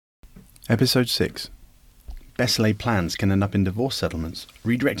Episode 6. Best laid plans can end up in divorce settlements,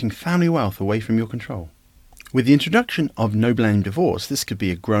 redirecting family wealth away from your control. With the introduction of no blame divorce, this could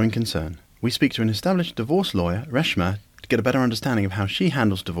be a growing concern. We speak to an established divorce lawyer, Reshma, to get a better understanding of how she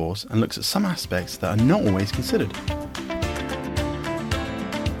handles divorce and looks at some aspects that are not always considered.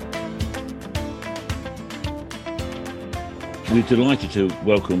 We're delighted to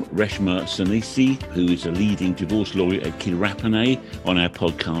welcome Reshma Sanisi, who is a leading divorce lawyer at Kirapane, on our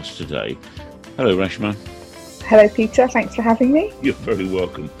podcast today. Hello, Reshma. Hello, Peter. Thanks for having me. You're very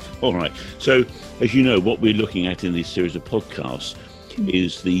welcome. All right. So, as you know, what we're looking at in this series of podcasts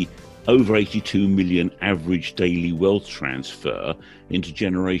is the over 82 million average daily wealth transfer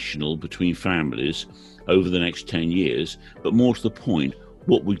intergenerational between families over the next 10 years. But more to the point,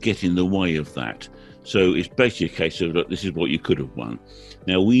 what would get in the way of that? So it's basically a case of, look, this is what you could have won.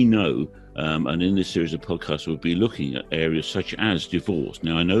 Now, we know, and in this series of podcasts, we'll be looking at areas such as divorce.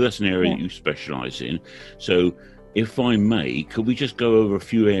 Now, I know that's an area that you specialise in. So if I may, could we just go over a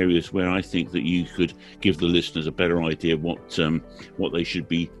few areas where I think that you could give the listeners a better idea of what they should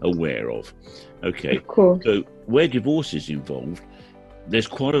be aware of? Okay. Of course. So where divorce is involved, there's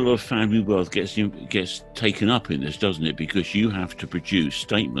quite a lot of family wealth gets taken up in this, doesn't it? Because you have to produce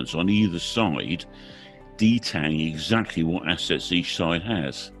statements on either side detailing exactly what assets each side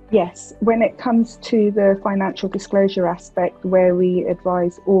has. Yes. When it comes to the financial disclosure aspect, where we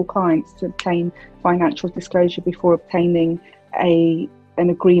advise all clients to obtain financial disclosure before obtaining an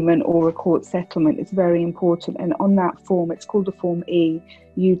agreement or a court settlement, is very important. And on that form, it's called the Form E,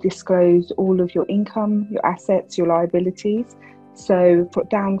 you disclose all of your income, your assets, your liabilities. So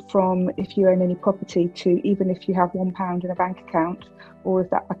down from if you own any property to even if you have £1 in a bank account, or if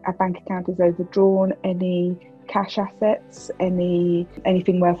that a bank account is overdrawn, any cash assets,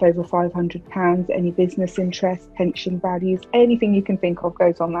 anything worth over £500, any business interest, pension values, anything you can think of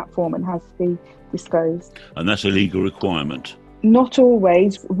goes on that form and has to be disclosed. And that's a legal requirement? Not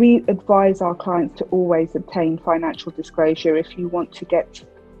always. We advise our clients to always obtain financial disclosure if you want to get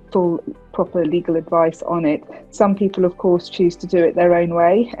full, proper legal advice on it. Some people, of course, choose to do it their own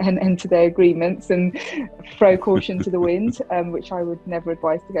way and enter their agreements and throw caution to the wind, which I would never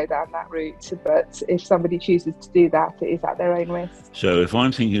advise to go down that route. But if somebody chooses to do that, it is at their own risk. So if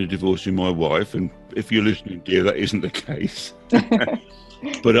I'm thinking of divorcing my wife, and if you're listening, dear, that isn't the case,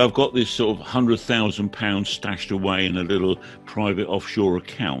 but I've got this sort of £100,000 stashed away in a little private offshore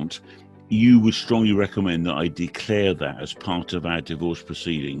account, you would strongly recommend that I declare that as part of our divorce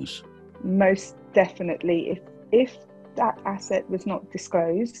proceedings? Most definitely. If that asset was not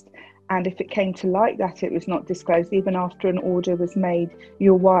disclosed, and if it came to light that it was not disclosed, even after an order was made,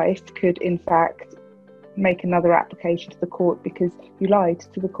 your wife could in fact make another application to the court because you lied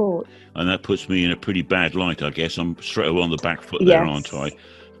to the court. And that puts me in a pretty bad light, I guess. I'm straight away on the back foot there, aren't I?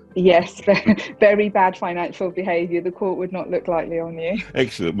 Yes, very bad financial behaviour. The court would not look lightly on you.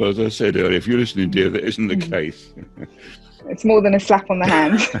 Excellent. Well, as I said earlier, if you're listening, dear, that isn't the case. It's more than a slap on the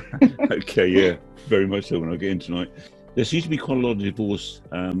hand. Okay, yeah, very much so when I get in tonight. There seems to be quite a lot of divorce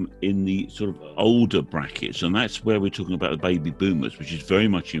in the sort of older brackets, and that's where we're talking about the baby boomers, which is very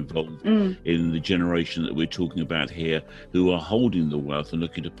much involved in the generation that we're talking about here, who are holding the wealth and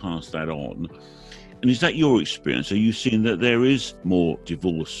looking to pass that on. And is that your experience? Are you seeing that there is more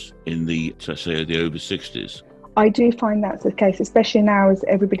divorce in the, let's say, the over 60s? I do find that's the case, especially now as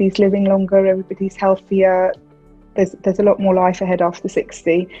everybody's living longer, everybody's healthier. There's a lot more life ahead after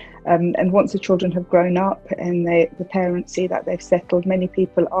 60. And once the children have grown up and the parents see that they've settled, many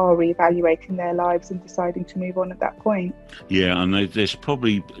people are reevaluating their lives and deciding to move on at that point. Yeah, and there's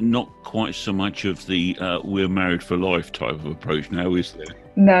probably not quite so much of the we're married for life type of approach now, is there?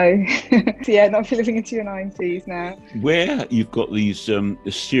 No. Yeah, not living into your 90s now. Where you've got these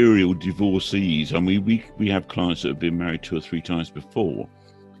serial divorcees, I mean, we have clients that have been married 2 or 3 times before,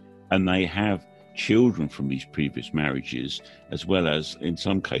 and they have children from these previous marriages, as well as, in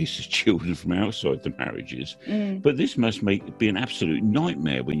some cases, children from outside the marriages. But this must be an absolute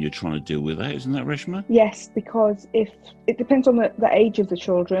nightmare when you're trying to deal with that, isn't that, Reshma? Yes, because if it depends on the age of the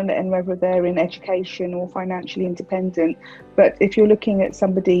children and whether they're in education or financially independent. But if you're looking at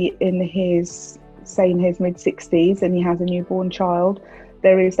somebody in his mid-60s and he has a newborn child,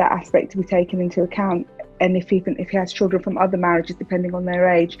 there is that aspect to be taken into account. And if he has children from other marriages, depending on their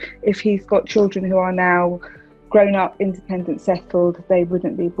age, if he's got children who are now grown up, independent, settled, they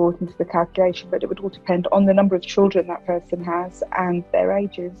wouldn't be brought into the calculation. But it would all depend on the number of children that person has and their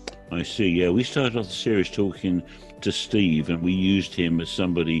ages. I see, yeah. We started off the series talking to Steve, and we used him as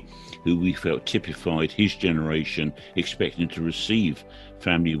somebody who we felt typified his generation, expecting to receive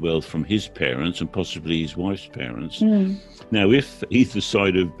family wealth from his parents and possibly his wife's parents. Mm. Now, if either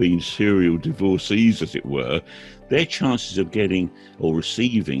side have been serial divorcees, as it were, their chances of getting or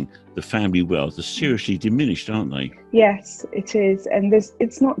receiving the family wealth are seriously diminished, aren't they? Yes, it is. And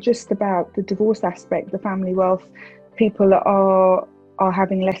it's not just about the divorce aspect, the family wealth. People are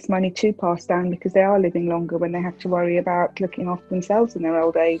having less money to pass down because they are living longer when they have to worry about looking after themselves in their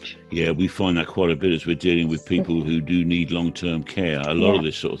old age. Yeah, we find that quite a bit as we're dealing with people who do need long-term care. A lot of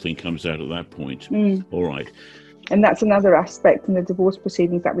this sort of thing comes out at that point. All right. And that's another aspect in the divorce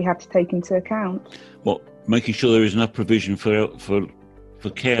proceedings that we have to take into account. Well, making sure there is enough provision for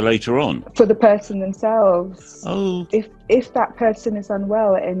care later on. For the person themselves. Oh. If that person is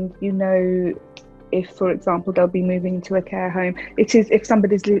unwell and if, for example, they'll be moving into a care home, it is if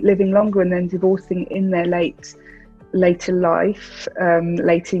somebody's living longer and then divorcing in their later life,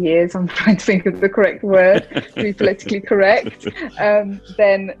 later years, I'm trying to think of the correct word to be politically correct,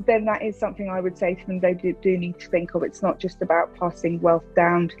 then that is something I would say to them they do need to think of. It's not just about passing wealth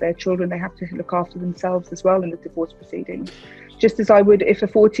down to their children, they have to look after themselves as well in the divorce proceedings. Just as I would if a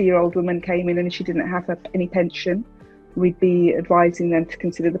 40-year-old woman came in and she didn't have any pension, we'd be advising them to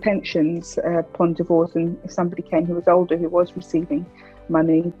consider the pensions upon divorce. And if somebody came who was older, who was receiving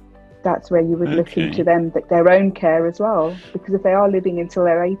money, that's where you would look into them, their own care as well. Because if they are living until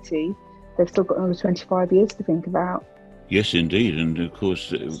they're 80, they've still got another 25 years to think about. Yes, indeed. And of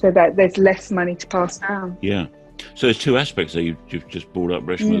course... so that there's less money to pass down. Yeah. So there's two aspects that you've just brought up,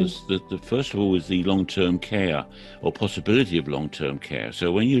 Reshma. The first of all is the long-term care or possibility of long-term care. So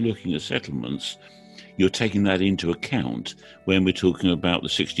when you're looking at settlements, you're taking that into account when we're talking about the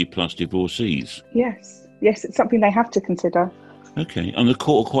 60-plus divorcees. Yes, it's something they have to consider. Okay, and the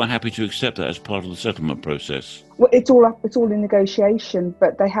court are quite happy to accept that as part of the settlement process. Well, it's all in negotiation,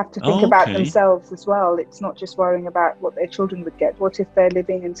 but they have to think about themselves as well. It's not just worrying about what their children would get. What if they're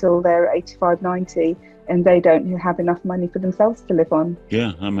living until they're 85, 90 and they don't have enough money for themselves to live on?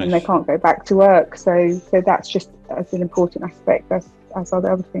 Yeah, and they can't go back to work. So that's just as an important aspect as are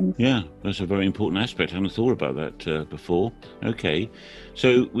the other things. Yeah, that's a very important aspect. I haven't thought about that before. Okay,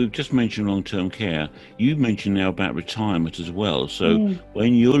 so we've just mentioned long-term care. You mentioned now about retirement as well. So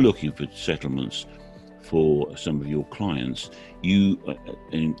when you're looking for settlements for some of your clients, you,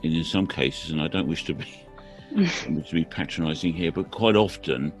 in some cases, and I don't wish to be patronising here, but quite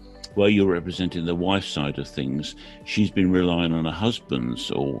often, where you're representing the wife's side of things, she's been relying on her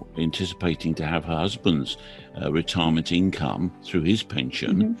husband's or anticipating to have her husband's retirement income through his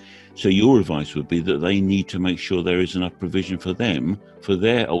pension. So your advice would be that they need to make sure there is enough provision for them for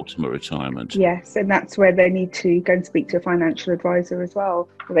their ultimate retirement. Yes, and that's where they need to go and speak to a financial advisor as well,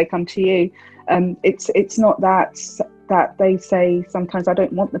 or they come to you. It's not that they say sometimes, I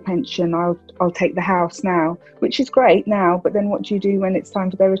don't want the pension, I'll take the house now, which is great now, but then what do you do when it's time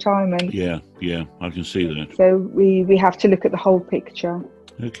for their retirement? Yeah, I can see that. So we have to look at the whole picture.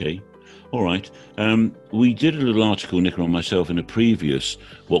 Okay. All right. We did a little article, Nicola and myself, in a previous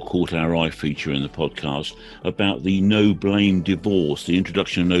What Caught Our Eye feature in the podcast about the no blame divorce, the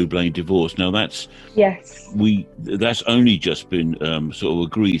introduction of no blame divorce. Now that's only just been sort of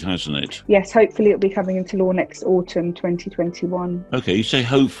agreed, hasn't it? Yes, hopefully it'll be coming into law next autumn 2021. Okay, you say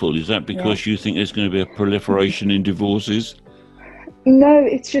hopeful. Is that because you think there's going to be a proliferation in divorces? No,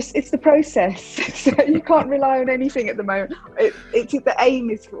 it's the process. So you can't rely on anything at the moment. The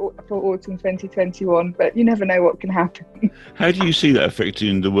aim is for autumn 2021, but you never know what can happen. How do you see that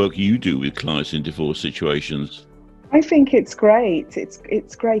affecting the work you do with clients in divorce situations? I think it's great.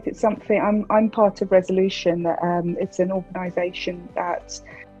 It's great. It's something. I'm part of Resolution. It's an organisation that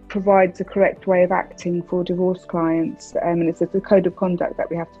provides a correct way of acting for divorce clients, and it's a code of conduct that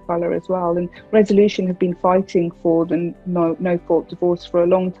we have to follow as well. And Resolution have been fighting for the no fault divorce for a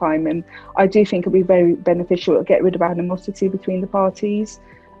long time, and I do think it'll be very beneficial to get rid of animosity between the parties.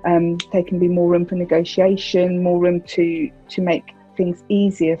 There can be more room for negotiation, more room to make things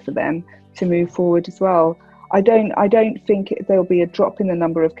easier for them to move forward as well. I don't think there'll be a drop in the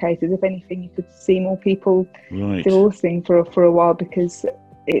number of cases. If anything, you could see more people divorcing for a while, because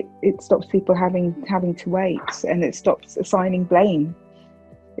it stops people having to wait, and it stops assigning blame.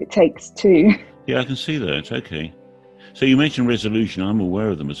 It takes two. Yeah, I can see that. Okay. So you mentioned Resolution. I'm aware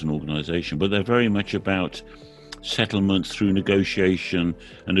of them as an organisation, but they're very much about settlement through negotiation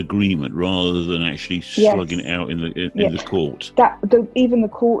and agreement rather than actually slugging it out in the court. Even the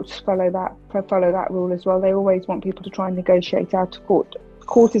courts follow that rule as well. They always want people to try and negotiate out of court.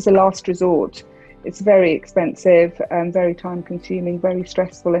 Court is a last resort. it's very expensive and very time consuming, very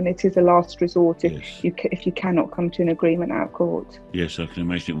stressful, and it is a last resort if you cannot come to an agreement out of court. Yes, I can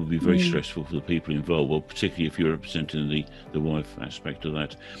imagine it would be very stressful for the people involved, well, particularly if you're representing the wife aspect of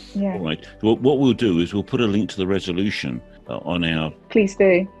that. Yeah. All right. Well, what we'll do is we'll put a link to the resolution on our Please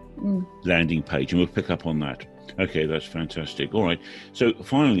do. landing page, and we'll pick up on that. Okay, that's fantastic. All right. So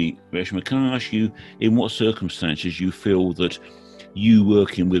finally, Reshma, can I ask you, in what circumstances you feel that you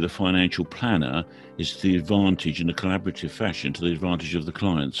working with a financial planner is to the advantage, in a collaborative fashion, to the advantage of the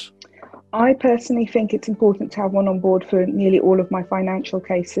clients? I personally think it's important to have one on board for nearly all of my financial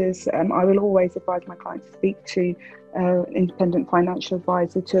cases. I will always advise my clients to speak to independent financial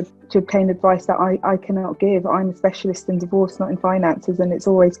advisor to obtain advice that I cannot give. I'm a specialist in divorce, not in finances, and it's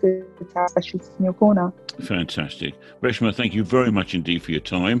always good to have specialists in your corner. Fantastic. Reshma, thank you very much indeed for your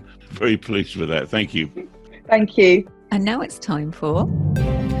time. Very pleased with that. Thank you. Thank you. And now it's time for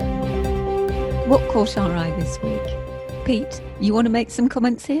What Caught Our Eye This Week? Pete, you want to make some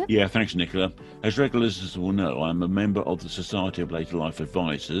comments here? Yeah, thanks, Nicola. As regular listeners will know, I'm a member of the Society of Later Life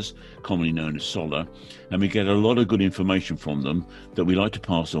Advisors, commonly known as SOLA, and we get a lot of good information from them that we like to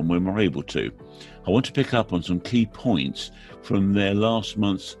pass on when we're able to. I want to pick up on some key points from their last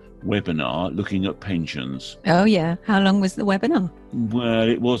month's webinar looking at pensions. Oh yeah, how long was the webinar? Well,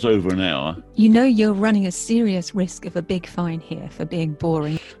 it was over an hour. You know you're running a serious risk of a big fine here for being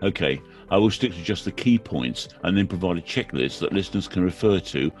boring. Okay, I will stick to just the key points and then provide a checklist that listeners can refer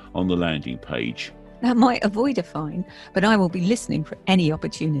to on the landing page. That might avoid a fine, but I will be listening for any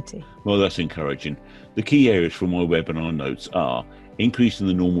opportunity. Well, that's encouraging. The key areas from my webinar notes are increasing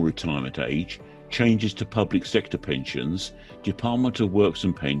the normal retirement age, changes to public sector pensions, Department of Works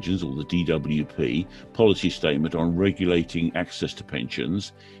and Pensions, or the DWP, policy statement on regulating access to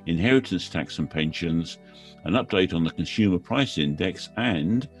pensions, inheritance tax and pensions, an update on the Consumer Price Index,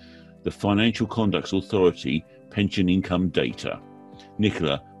 and the Financial Conduct Authority pension income data.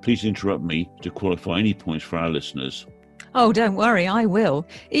 Nicola, please interrupt me to qualify any points for our listeners. Oh, don't worry, I will,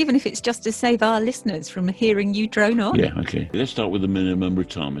 even if it's just to save our listeners from hearing you drone on. Yeah, okay. Let's start with the minimum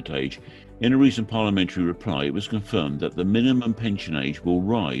retirement age. In a recent parliamentary reply, it was confirmed that the minimum pension age will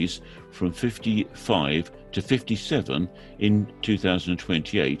rise from 55 to 57 in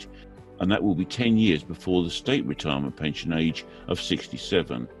 2028, and that will be 10 years before the state retirement pension age of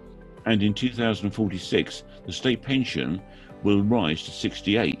 67. And in 2046, the state pension will rise to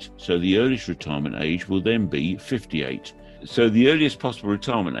 68, so the earliest retirement age will then be 58. So the earliest possible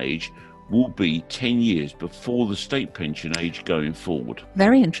retirement age will be 10 years before the state pension age going forward.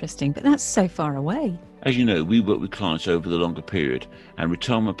 Very interesting, but that's so far away. As you know, we work with clients over the longer period, and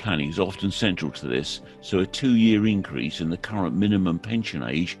retirement planning is often central to this, so a 2-year increase in the current minimum pension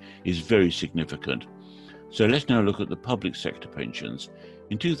age is very significant. So let's now look at the public sector pensions.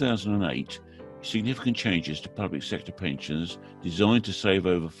 In 2008, significant changes to public sector pensions designed to save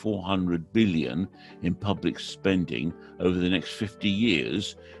over 400 billion in public spending over the next 50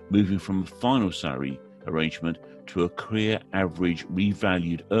 years, moving from a final salary arrangement to a career average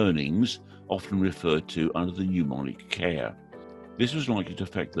revalued earnings, often referred to under the mnemonic CARE. This was likely to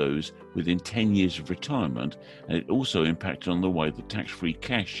affect those within 10 years of retirement, and it also impacted on the way the tax-free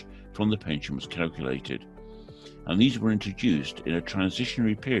cash from the pension was calculated. And these were introduced in a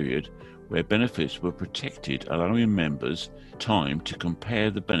transitionary period where benefits were protected, allowing members time to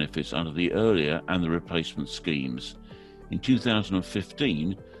compare the benefits under the earlier and the replacement schemes. In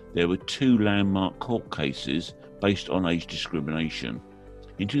 2015, there were 2 landmark court cases based on age discrimination.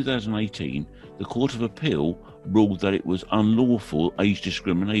 In 2018, the Court of Appeal ruled that it was unlawful age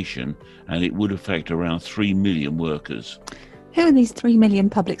discrimination and it would affect around 3 million workers. Who are these 3 million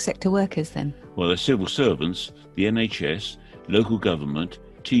public sector workers then? Well, they're civil servants, the NHS, local government,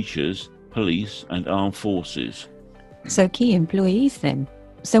 teachers, police and armed forces. So key employees then.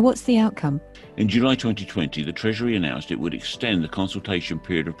 So what's the outcome? In July 2020, the Treasury announced it would extend the consultation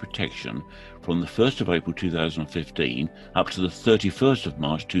period of protection from the 1st of April 2015 up to the 31st of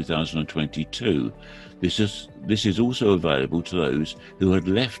March 2022. This is also available to those who had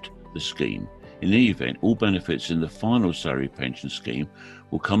left the scheme. In any event, all benefits in the final salary pension scheme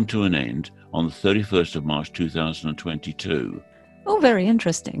will come to an end on the 31st of March 2022. Oh, very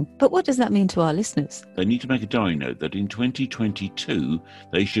interesting. But what does that mean to our listeners? They need to make a diary note that in 2022,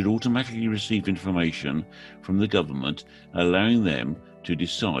 they should automatically receive information from the government, allowing them to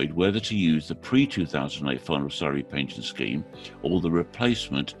decide whether to use the pre-2008 final salary pension scheme or the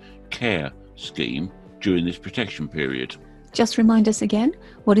replacement CARE scheme during this protection period. Just remind us again,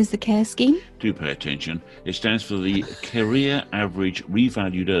 what is the CARE scheme? Do pay attention. It stands for the Career Average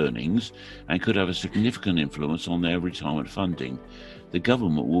Revalued Earnings and could have a significant influence on their retirement funding. The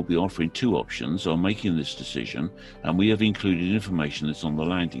government will be offering two options on making this decision, and we have included information that's on the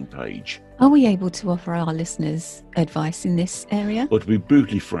landing page. Are we able to offer our listeners advice in this area? But to be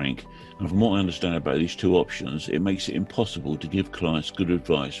brutally frank, and from what I understand about these two options, it makes it impossible to give clients good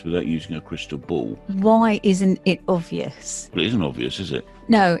advice without using a crystal ball. Why isn't it obvious? But it isn't obvious, is it?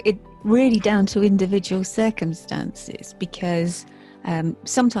 No, it's really down to individual circumstances, because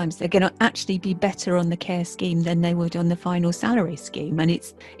sometimes they're going to actually be better on the care scheme than they would on the final salary scheme. And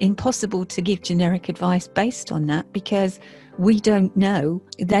it's impossible to give generic advice based on that, because we don't know.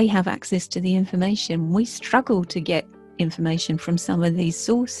 They have access to the information. We struggle to get information from some of these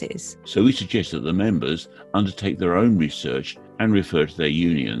sources. So we suggest that the members undertake their own research and refer to their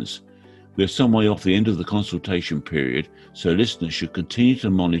unions. We are some way off the end of the consultation period, so listeners should continue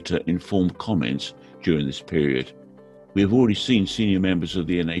to monitor informed comments during this period. We have already seen senior members of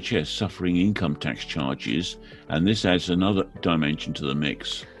the NHS suffering income tax charges, and this adds another dimension to the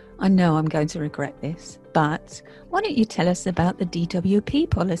mix. I know I'm going to regret this, but why don't you tell us about the DWP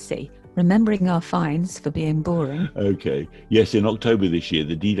policy? Remembering our fines for being boring. Okay. Yes, in October this year,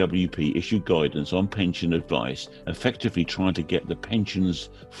 the DWP issued guidance on pension advice, effectively trying to get the pensions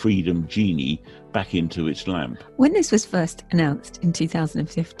freedom genie back into its lamp. When this was first announced in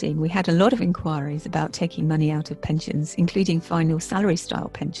 2015, we had a lot of inquiries about taking money out of pensions, including final salary style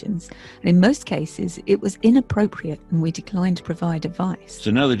pensions. And in most cases, it was inappropriate and we declined to provide advice.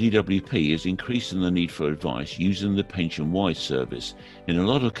 So now the DWP is increasing the need for advice using the Pension Wise service. In a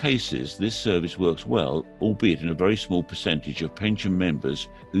lot of cases, this service works well, albeit in a very small percentage of pension members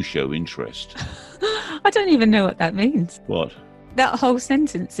who show interest. I don't even know what that means. What? That whole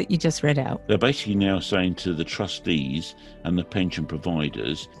sentence that you just read out. They're basically now saying to the trustees and the pension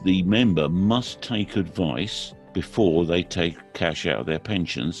providers, the member must take advice before they take cash out of their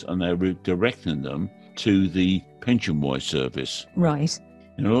pensions, and they're redirecting them to the Pension Wise service. Right.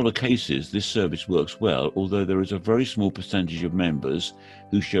 In a lot of cases, this service works well, although there is a very small percentage of members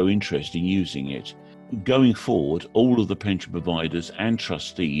who show interest in using it. Going forward, all of the pension providers and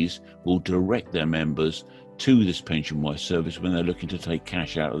trustees will direct their members to this Pension Wise service when they're looking to take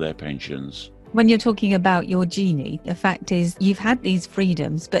cash out of their pensions. When you're talking about your genie, the fact is you've had these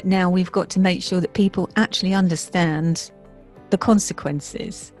freedoms, but now we've got to make sure that people actually understand the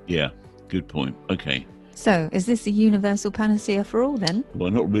consequences. Yeah, good point. Okay. So, is this a universal panacea for all then?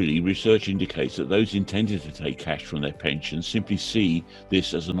 Well, not really. Research indicates that those intended to take cash from their pensions simply see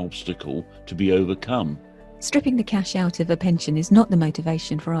this as an obstacle to be overcome. Stripping the cash out of a pension is not the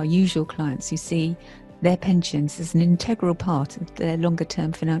motivation for our usual clients who see their pensions as an integral part of their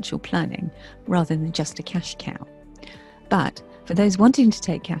longer-term financial planning rather than just a cash cow. But for those wanting to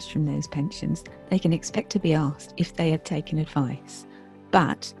take cash from those pensions, they can expect to be asked if they have taken advice.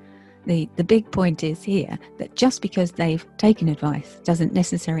 But the big point is here that just because they've taken advice doesn't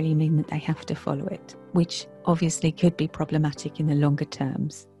necessarily mean that they have to follow it, which obviously could be problematic in the longer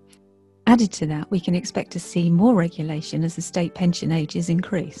terms. Added to that, we can expect to see more regulation as the state pension age is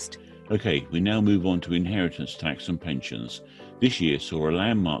increased. Okay, we now move on to inheritance tax and pensions. This year saw a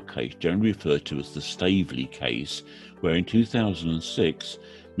landmark case generally referred to as the Staveley case, where in 2006,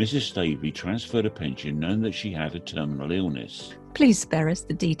 Mrs. Staveley transferred a pension knowing that she had a terminal illness. Please spare us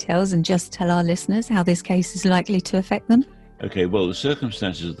the details and just tell our listeners how this case is likely to affect them. Okay, well, the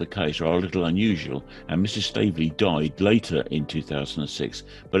circumstances of the case are a little unusual, and Mrs. Staveley died later in 2006,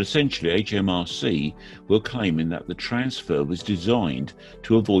 but essentially HMRC were claiming that the transfer was designed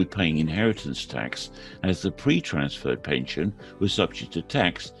to avoid paying inheritance tax, as the pre-transferred pension was subject to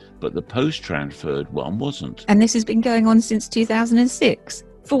tax, but the post-transferred one wasn't. And this has been going on since 2006,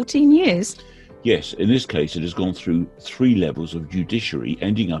 14 years. Yes, in this case it has gone through 3 levels of judiciary,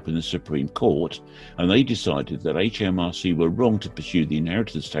 ending up in the Supreme Court, and they decided that HMRC were wrong to pursue the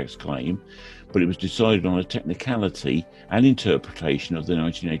inheritance tax claim, but it was decided on a technicality and interpretation of the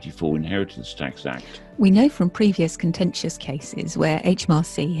 1984 Inheritance Tax Act. We know from previous contentious cases where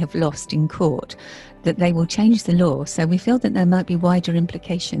HMRC have lost in court that they will change the law, so we feel that there might be wider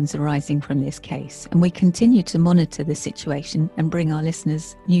implications arising from this case, and we continue to monitor the situation and bring our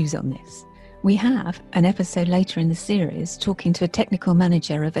listeners news on this. We have an episode later in the series talking to a technical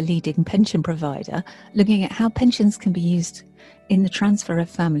manager of a leading pension provider, looking at how pensions can be used in the transfer of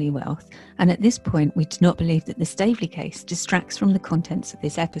family wealth. And at this point, we do not believe that the Staveley case distracts from the contents of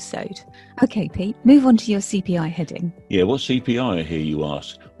this episode. Okay, Pete, move on to your CPI heading. Yeah, what's CPI, I hear you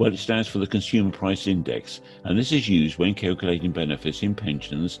ask? Well, it stands for the Consumer Price Index, and this is used when calculating benefits in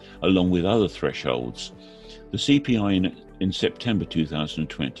pensions along with other thresholds. The CPI in September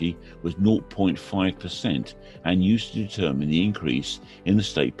 2020 was 0.5% and used to determine the increase in the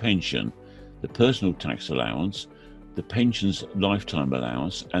state pension, the personal tax allowance, the pension's lifetime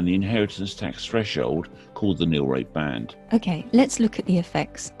allowance, and the inheritance tax threshold called the nil rate band. Okay, let's look at the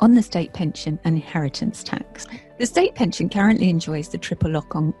effects on the state pension and inheritance tax. The state pension currently enjoys the triple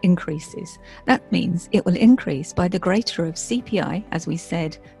lock on increases. That means it will increase by the greater of CPI, as we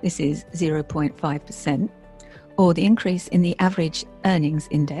said, this is 0.5%, or the increase in the average earnings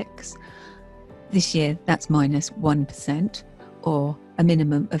index. This year, that's minus 1%, or a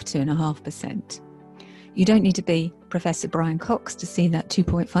minimum of 2.5%. You don't need to be Professor Brian Cox to see that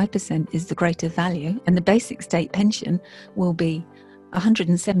 2.5% is the greater value, and the basic state pension will be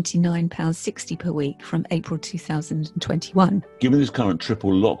 £179.60 per week from April 2021. Given this current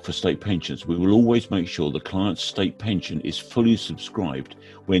triple lock for state pensions, we will always make sure the client's state pension is fully subscribed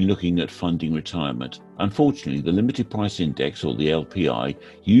when looking at funding retirement. Unfortunately, the limited price index, or the LPI,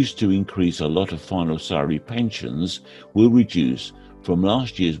 used to increase a lot of final salary pensions, will reduce from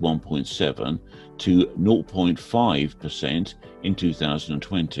last year's 1.7 to 0.5% in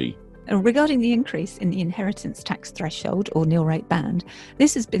 2020. Regarding the increase in the inheritance tax threshold or nil rate band,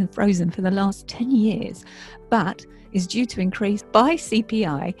 this has been frozen for the last 10 years, but is due to increase by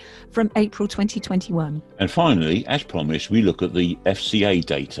CPI from April 2021. And finally, as promised, we look at the FCA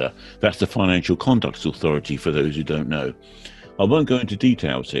data. That's the Financial Conduct Authority, for those who don't know. I won't go into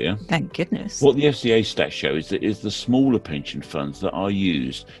details here. Thank goodness. What the FCA stats show is that it's the smaller pension funds that are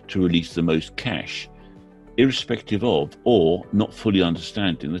used to release the most cash, irrespective of or not fully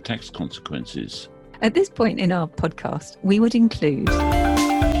understanding the tax consequences. At this point in our podcast, we would include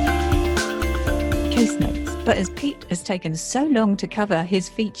case notes. But as Pete has taken so long to cover his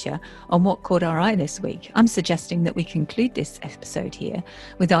feature on what caught our eye this week, I'm suggesting that we conclude this episode here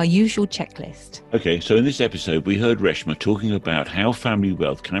with our usual checklist. Okay, so in this episode, we heard Reshma talking about how family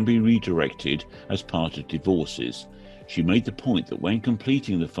wealth can be redirected as part of divorces. She made the point that when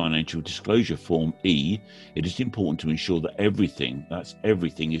completing the financial disclosure form E, it is important to ensure that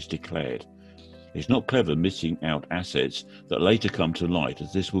everything is declared. It's not clever missing out assets that later come to light,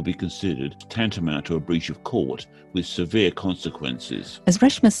 as this will be considered tantamount to a breach of court with severe consequences. As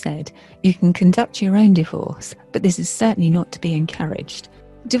Reshma said, you can conduct your own divorce, but this is certainly not to be encouraged.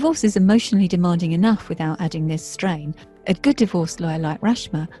 Divorce is emotionally demanding enough without adding this strain. A good divorce lawyer like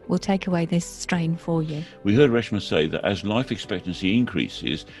Reshma will take away this strain for you. We heard Reshma say that as life expectancy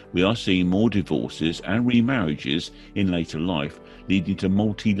increases, we are seeing more divorces and remarriages in later life, leading to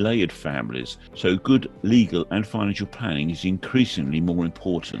multi-layered families. So good legal and financial planning is increasingly more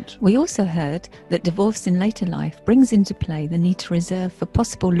important. We also heard that divorce in later life brings into play the need to reserve for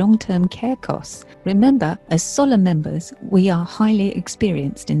possible long-term care costs. Remember, as SOLA members, we are highly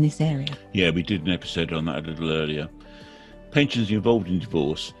experienced in this area. Yeah, we did an episode on that a little earlier. Pensions involved in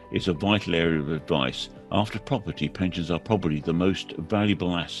divorce is a vital area of advice. After property, pensions are probably the most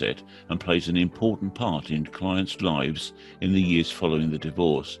valuable asset and plays an important part in clients' lives in the years following the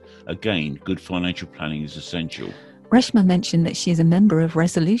divorce. Again, good financial planning is essential. Reshma mentioned that she is a member of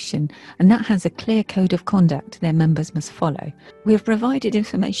Resolution, and that has a clear code of conduct their members must follow. We have provided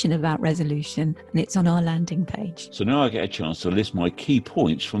information about Resolution, and it's on our landing page. So now I get a chance to list my key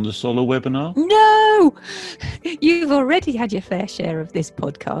points from the SOLA webinar. No! You've already had your fair share of this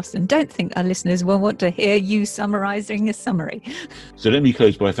podcast, and don't think our listeners will want to hear you summarising a summary. So let me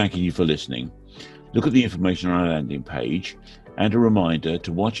close by thanking you for listening. Look at the information on our landing page, and a reminder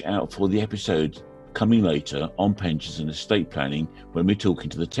to watch out for the episode coming later on pensions and estate planning when we're talking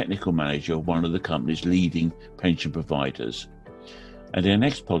to the technical manager of one of the company's leading pension providers. And in our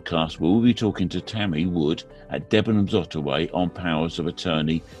next podcast, we'll be talking to Tammy Wood at Debenhams Ottaway on powers of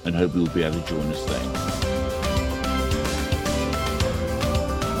attorney, and hope you'll be able to join us then.